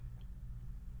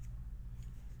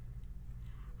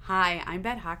Hi, I'm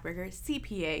Beth Hochberger,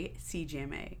 CPA,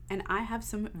 CGMA, and I have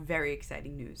some very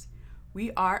exciting news.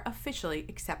 We are officially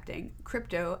accepting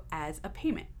crypto as a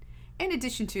payment, in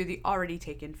addition to the already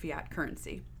taken fiat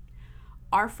currency.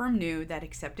 Our firm knew that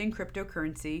accepting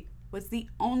cryptocurrency was the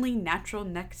only natural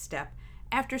next step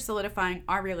after solidifying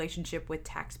our relationship with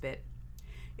TaxBit.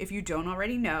 If you don't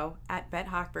already know, at Bet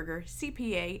Hochberger,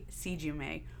 CPA,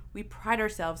 CGMA, we pride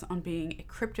ourselves on being a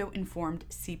crypto-informed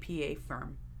CPA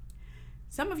firm.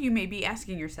 Some of you may be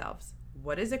asking yourselves,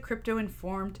 what is a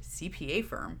crypto-informed CPA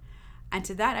firm? And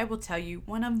to that I will tell you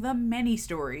one of the many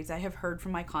stories I have heard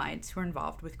from my clients who are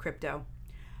involved with crypto.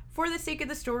 For the sake of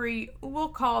the story, we'll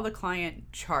call the client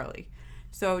Charlie.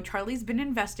 So Charlie's been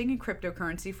investing in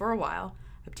cryptocurrency for a while,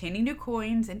 obtaining new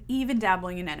coins, and even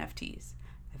dabbling in NFTs.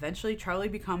 Eventually, Charlie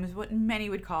becomes what many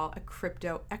would call a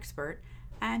crypto expert,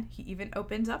 and he even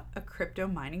opens up a crypto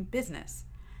mining business.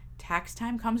 Tax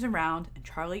time comes around, and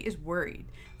Charlie is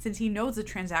worried since he knows the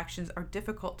transactions are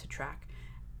difficult to track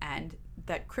and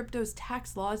that crypto's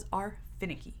tax laws are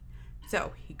finicky.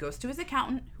 So he goes to his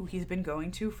accountant, who he's been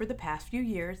going to for the past few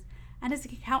years, and his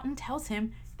accountant tells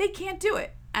him they can't do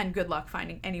it, and good luck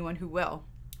finding anyone who will.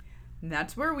 And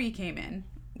that's where we came in.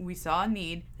 We saw a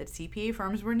need that CPA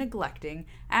firms were neglecting,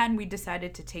 and we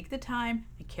decided to take the time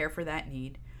and care for that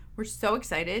need. We're so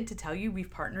excited to tell you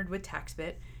we've partnered with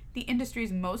TaxBit, the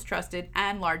industry's most trusted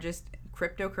and largest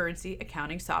cryptocurrency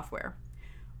accounting software.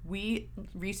 We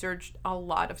researched a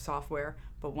lot of software,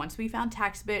 but once we found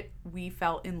TaxBit, we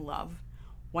fell in love.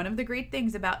 One of the great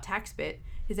things about TaxBit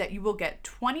is that you will get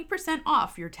 20%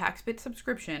 off your TaxBit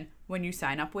subscription when you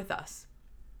sign up with us.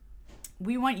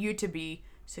 We want you to be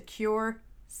secure,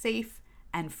 safe,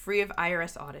 and free of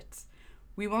IRS audits.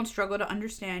 We won't struggle to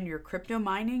understand your crypto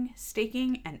mining,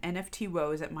 staking, and NFT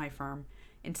woes at my firm.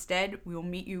 Instead, we will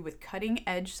meet you with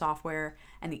cutting-edge software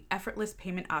and the effortless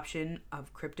payment option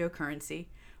of cryptocurrency.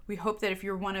 We hope that if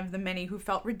you're one of the many who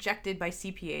felt rejected by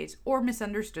CPAs or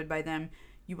misunderstood by them,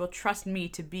 you will trust me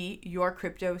to be your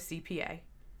crypto CPA.